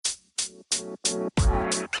Who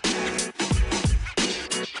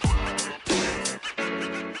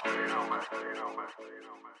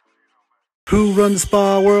run the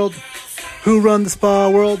spa world? Who run the spa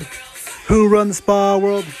world? Who run the spa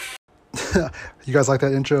world? You guys like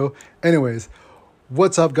that intro? Anyways,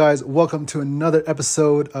 what's up, guys? Welcome to another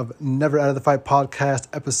episode of Never Out of the Fight podcast,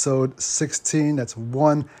 episode 16. That's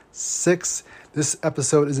 1-6. This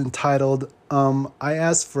episode is entitled, I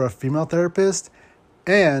asked for a female therapist,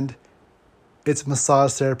 and it's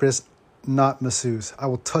massage therapist, not masseuse. I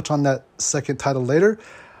will touch on that second title later,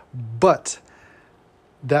 but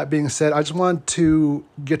that being said, I just wanted to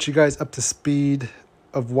get you guys up to speed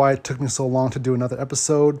of why it took me so long to do another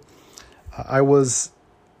episode. I was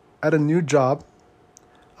at a new job.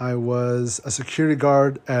 I was a security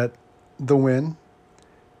guard at The Wynn.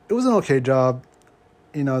 It was an okay job.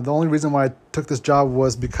 You know, the only reason why I took this job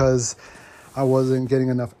was because I wasn't getting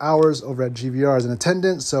enough hours over at GVR as an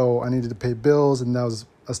attendant, so I needed to pay bills, and that was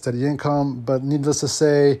a steady income. But needless to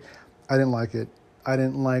say, I didn't like it. I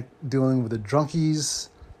didn't like dealing with the junkies,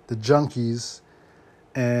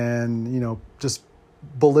 and, you know, just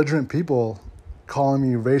belligerent people calling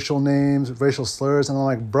me racial names, racial slurs. And I'm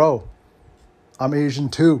like, bro, I'm Asian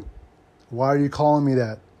too. Why are you calling me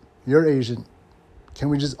that? You're Asian. Can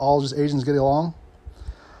we just Asians get along?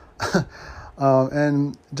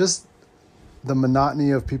 And just the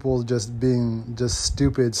monotony of people just being just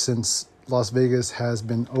stupid since Las Vegas has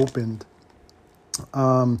been opened.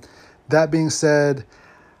 That being said,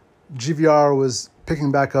 GVR was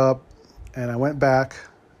picking back up, and I went back,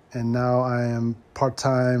 and now I am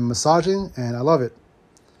part-time massaging, and I love it.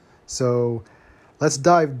 So let's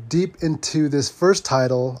dive deep into this first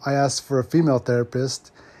title. I asked for a female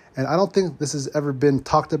therapist, and I don't think this has ever been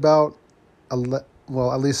talked about,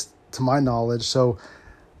 well, at least to my knowledge. So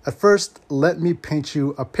at first, let me paint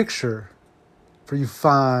you a picture for you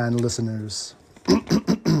fine listeners.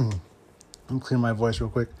 I'm clearing my voice real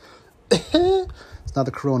quick. It's not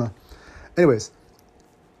the corona. Anyways,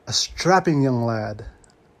 a strapping young lad.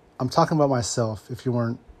 I'm talking about myself if you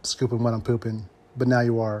weren't scooping what I'm pooping, but now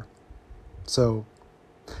you are. So,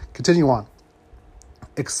 continue on.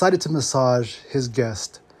 Excited to massage his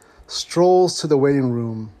guest, strolls to the waiting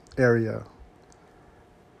room area,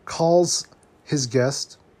 calls his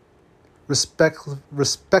guest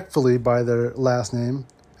respectfully by their last name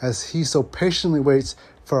as he so patiently waits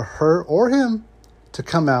for her or him to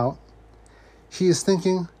come out. He is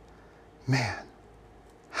thinking, man,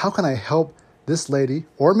 how can I help this lady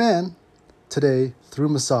or man today through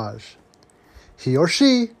massage? He or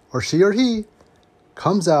she or he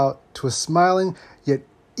comes out to a smiling yet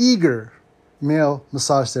eager male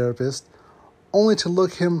massage therapist, only to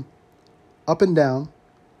look him up and down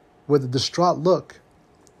with a distraught look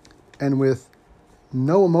and with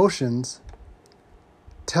no emotions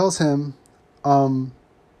tells him,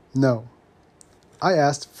 no. I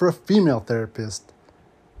asked for a female therapist.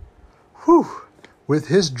 Whew. With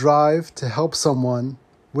his drive to help someone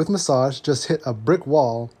with massage just hit a brick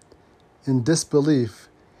wall, in disbelief,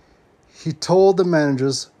 he told the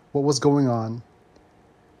managers what was going on,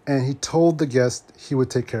 and he told the guest he would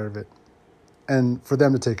take care of it, and for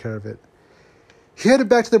them to take care of it. He headed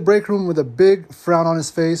back to the break room with a big frown on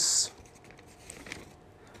his face,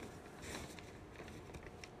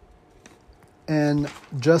 and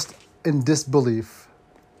just in disbelief.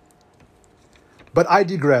 But I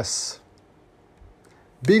digress.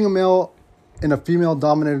 Being a male in a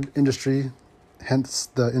female-dominated industry, hence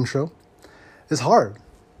the intro, is hard,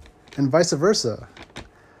 and vice versa.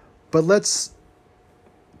 But let's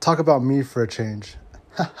talk about me for a change.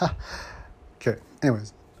 Okay,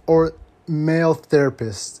 anyways, or male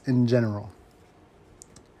therapists in general.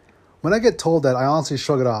 When I get told that, I honestly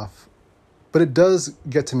shrug it off, but it does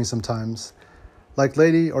get to me sometimes. Like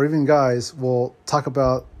lady or even guys we'll talk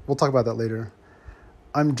about that later.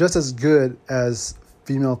 I'm just as good as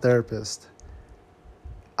female therapist.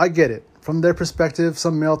 I get it. From their perspective,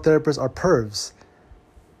 some male therapists are pervs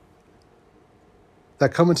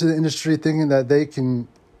that come into the industry thinking that they can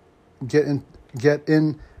get in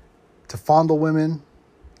to fondle women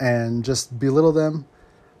and just belittle them.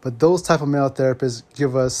 But those type of male therapists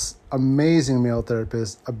give us amazing male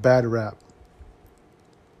therapists a bad rap.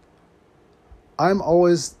 I am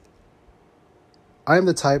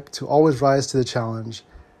the type to always rise to the challenge.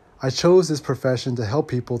 I chose this profession to help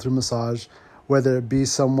people through massage, whether it be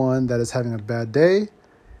someone that is having a bad day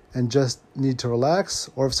and just need to relax,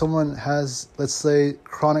 or if someone has, let's say,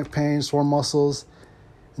 chronic pain, sore muscles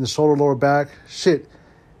in the shoulder, lower back,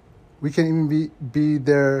 we can even be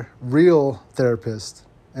their real therapist.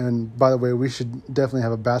 And by the way, we should definitely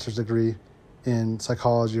have a bachelor's degree in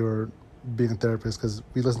psychology or being a therapist because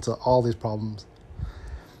we listen to all these problems.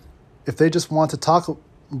 If they just want to talk,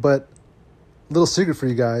 but little secret for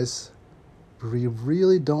you guys, we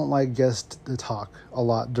really don't like guests to talk a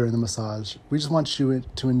lot during the massage. We just want you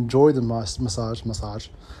to enjoy the massage,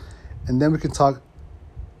 and then we can talk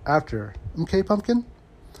after. Okay, Pumpkin?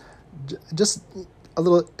 Just a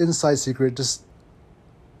little inside secret. Just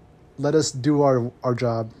let us do our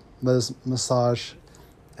job. Let us massage,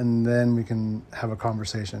 and then we can have a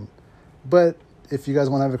conversation. But if you guys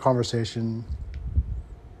want to have a conversation,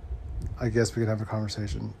 I guess we can have a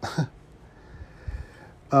conversation.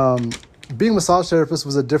 Being a massage therapist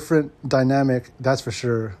was a different dynamic, that's for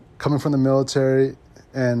sure. Coming from the military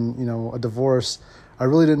and, a divorce, I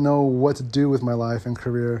really didn't know what to do with my life and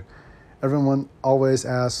career. Everyone always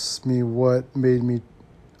asks me what made me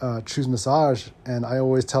choose massage, and I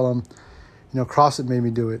always tell them, CrossFit made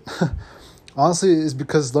me do it. Honestly, it's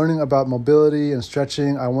because learning about mobility and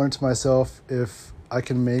stretching, I wondered to myself if I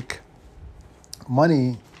can make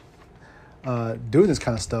money doing this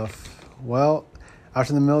kind of stuff. Well,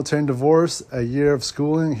 after the military and divorce, a year of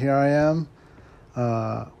schooling, here I am,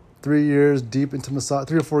 3 years deep into massage,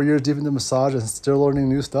 3 or 4 years deep into massage, and still learning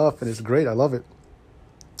new stuff, and it's great. I love it,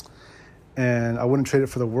 and I wouldn't trade it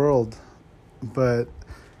for the world. But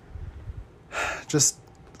just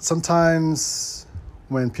sometimes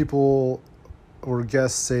when people or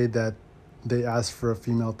guests say that they ask for a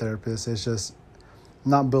female therapist, it's just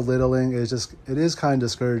not belittling. It is kind of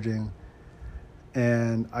discouraging,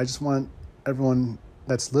 and I just want everyone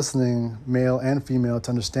that's listening, male and female, to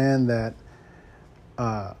understand that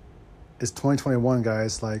it's 2021,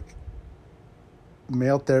 guys. Like,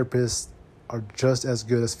 male therapists are just as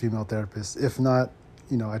good as female therapists. If not,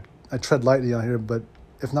 I tread lightly on here, but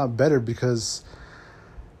if not better, because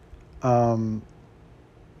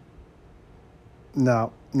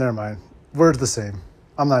no, never mind. We're the same.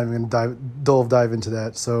 I'm not even gonna dive into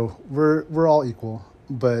that. So we're all equal,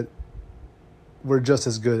 but we're just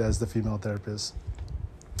as good as the female therapists.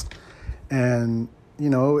 And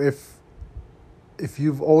if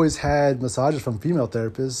you've always had massages from female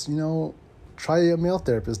therapists, try a male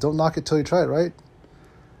therapist. Don't knock it till you try it, right?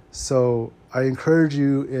 So I encourage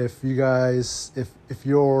you, if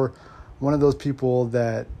you're one of those people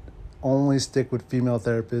that only stick with female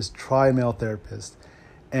therapists, try a male therapist.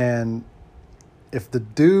 And if the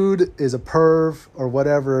dude is a perv or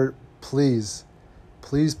whatever, please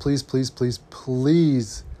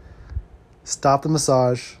stop the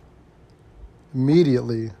massage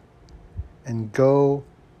immediately and go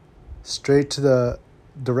straight to the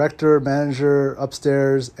director, manager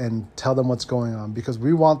upstairs and tell them what's going on, because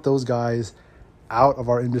we want those guys out of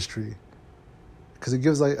our industry. Because it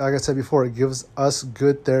gives, like I said before, it gives us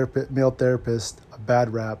good male therapists a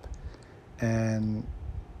bad rap, and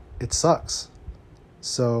it sucks.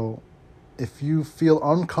 So if you feel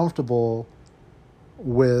uncomfortable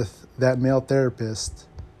with that male therapist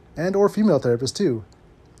and or female therapist too,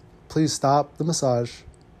 please stop the massage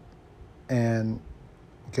and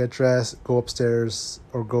get dressed, go upstairs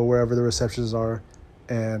or go wherever the receptions are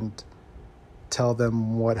and tell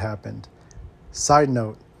them what happened. Side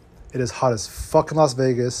note, it is hot as fuck in Las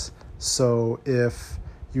Vegas, so if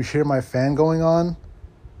you hear my fan going on,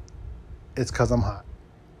 it's because I'm hot.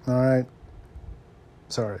 All right?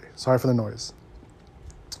 Sorry for the noise.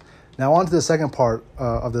 Now on to the second part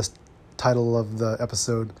of this title of the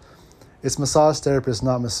episode. It's massage therapist,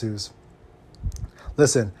 not masseuse.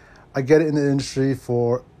 Listen, I get it in the industry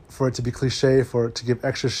for it to be cliche, for it to give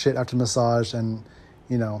extra shit after massage, and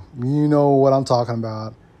you know what I'm talking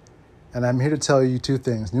about. And I'm here to tell you two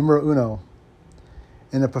things. Numero uno,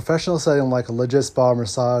 in a professional setting like a legit spa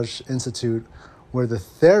massage institute where the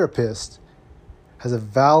therapist has a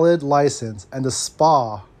valid license and the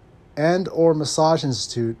spa and or massage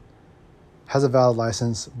institute has a valid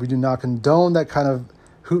license, we do not condone that kind of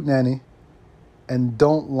hootenanny and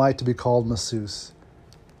don't like to be called masseuse.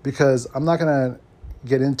 Because I'm not going to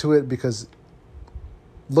get into it, because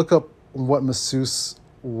look up what masseuse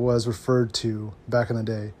was referred to back in the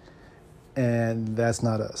day, and that's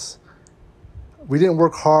not us. We didn't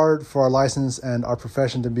work hard for our license and our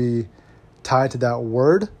profession to be tied to that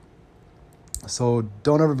word, so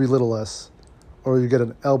don't ever belittle us, or you get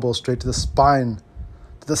an elbow straight to the spine.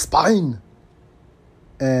 To the spine!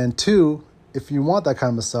 And two, if you want that kind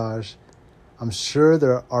of massage, I'm sure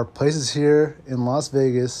there are places here in Las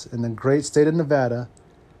Vegas, in the great state of Nevada,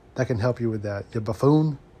 that can help you with that. You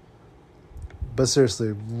buffoon. But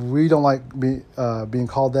seriously, we don't like being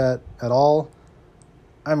called that at all.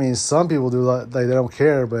 I mean, some people do, like they don't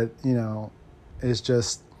care, but it's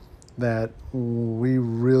just that we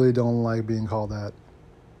really don't like being called that.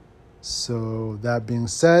 So that being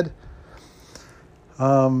said,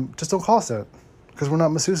 Just don't call us that, because we're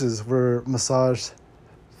not masseuses. We're massage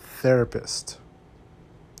therapists.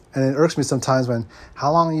 And it irks me sometimes when,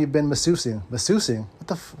 how long have you been masseusing? Masseusing?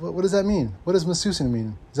 What does that mean? What does masseusing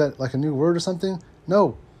mean? Is that like a new word or something?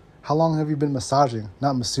 No. How long have you been massaging?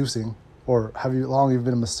 Not masseusing. Or how long have you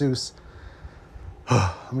been a masseuse?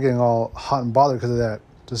 I'm getting all hot and bothered because of that.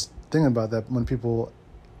 Just thinking about that when people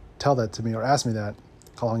tell that to me or ask me that.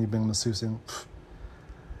 How long you've been masseusing?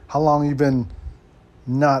 How long have you been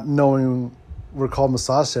not knowing we're called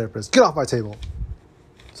massage therapists? Get off my table.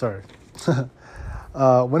 Sorry.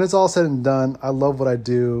 When it's all said and done, I love what I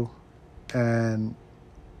do, and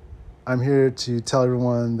I'm here to tell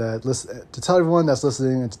everyone that's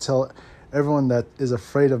listening, and to tell everyone that is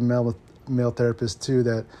afraid of male therapists too,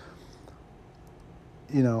 that,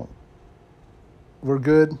 you know, we're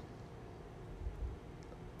good.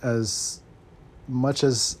 As much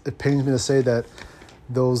as it pains me to say that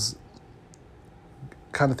those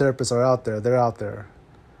kind of therapists are out there, they're out there.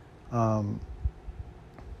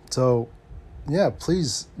 So yeah,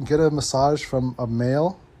 please get a massage from a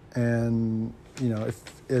male, and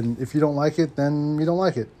if you don't like it, then you don't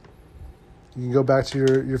like it. You can go back to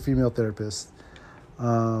your female therapist.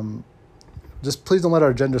 Just please don't let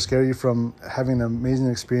our gender scare you from having an amazing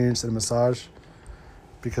experience in a massage,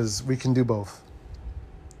 because we can do both.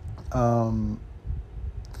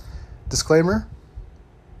 Disclaimer: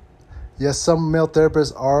 yes, some male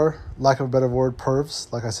therapists are, lack of a better word,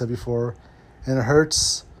 pervs, like I said before, and it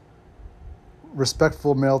hurts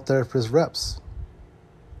respectful male therapist reps.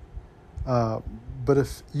 But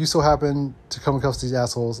if you so happen to come across these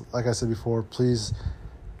assholes, like I said before, please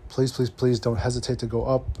don't hesitate to go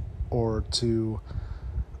up or to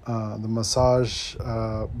the massage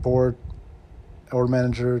board or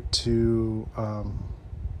manager to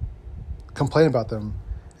complain about them.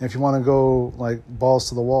 And if you want to go like balls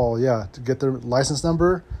to the wall, to get their license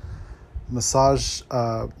number, massage,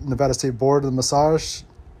 Nevada State Board of the Massage,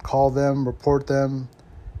 call them, report them,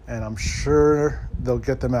 and I'm sure they'll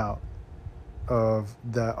get them out of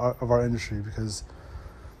our industry, because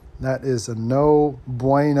that is a no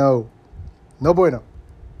bueno.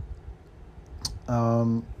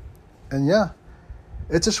 And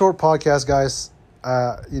it's a short podcast, guys.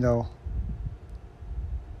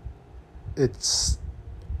 It's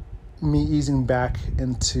me easing back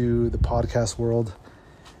into the podcast world,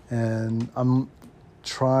 and I'm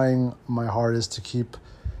trying my hardest to keep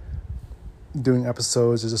doing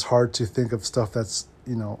episodes. It's just hard to think of stuff that's,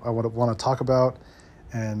 I would want to talk about.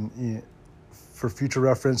 And for future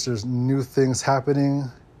reference, there's new things happening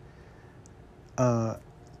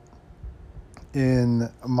in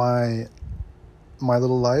my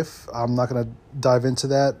little life. I'm not going to dive into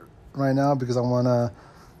that right now, because I want to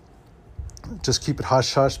just keep it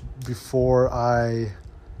hush-hush before I'm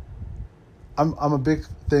a big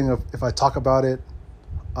thing of, if I talk about it,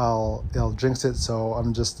 I'll jinx it. So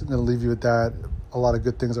I'm just going to leave you with that. A lot of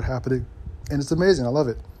good things are happening, and it's amazing. I love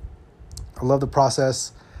it. I love the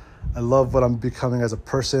process. I love what I'm becoming as a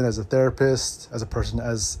person, as a therapist, as a person,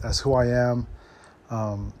 as who I am,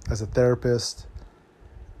 as a therapist,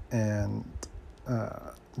 and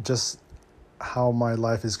just how my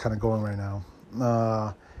life is kind of going right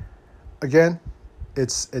now. Again,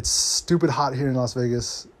 it's stupid hot here in Las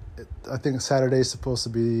Vegas. I think Saturday is supposed to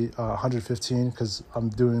be 115, because I'm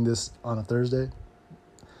doing this on a Thursday.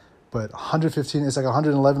 But 115, it's like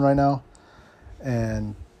 111 right now,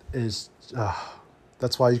 and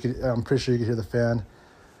that's why I'm pretty sure you can hear the fan.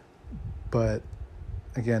 But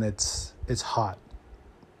again, it's hot.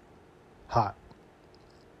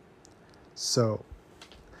 So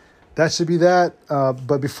that should be that.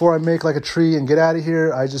 But before I make like a tree and get out of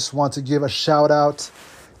here, I just want to give a shout out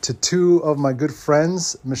to two of my good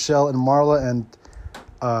friends, Michelle and Marla, and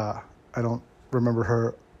I don't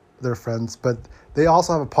remember their friends, but they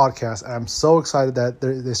also have a podcast. I'm so excited that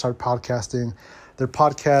they start podcasting. Their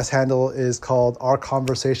podcast handle is called Our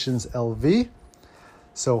Conversations LV.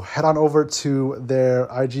 So head on over to their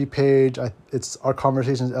IG page. It's Our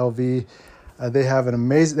Conversations LV. They have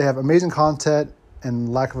amazing content,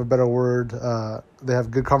 and lack of a better word, they have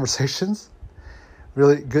good conversations.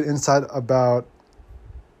 Really good insight about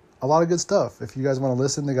a lot of good stuff. If you guys want to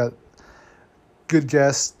listen, they got good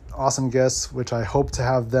guests, awesome guests, which I hope to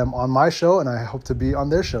have them on my show, and I hope to be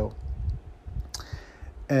on their show.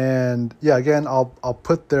 And again, I'll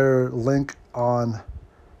put their link on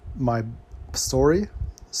my story,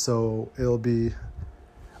 so it'll be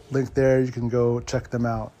linked there. You can go check them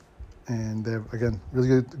out, and they're, again,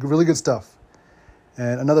 really good stuff.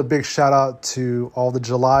 And another big shout out to all the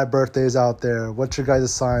July birthdays out there. What's your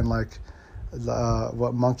guys' sign? Like,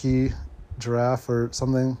 what, monkey, giraffe, or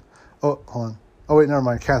something? Oh, hold on. Oh, wait, never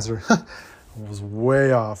mind. Cancer. I was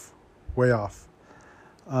way off. Way off.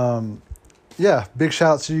 Yeah, big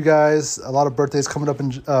shout out to you guys. A lot of birthdays coming up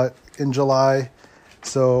in July.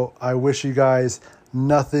 So I wish you guys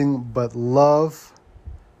nothing but love,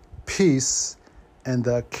 peace, and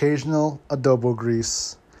the occasional adobo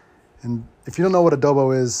grease. And if you don't know what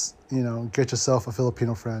adobo is, get yourself a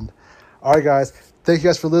Filipino friend. All right, guys. Thank you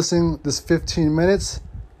guys for listening. This 15 minutes.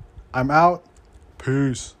 I'm out.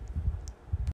 Peace.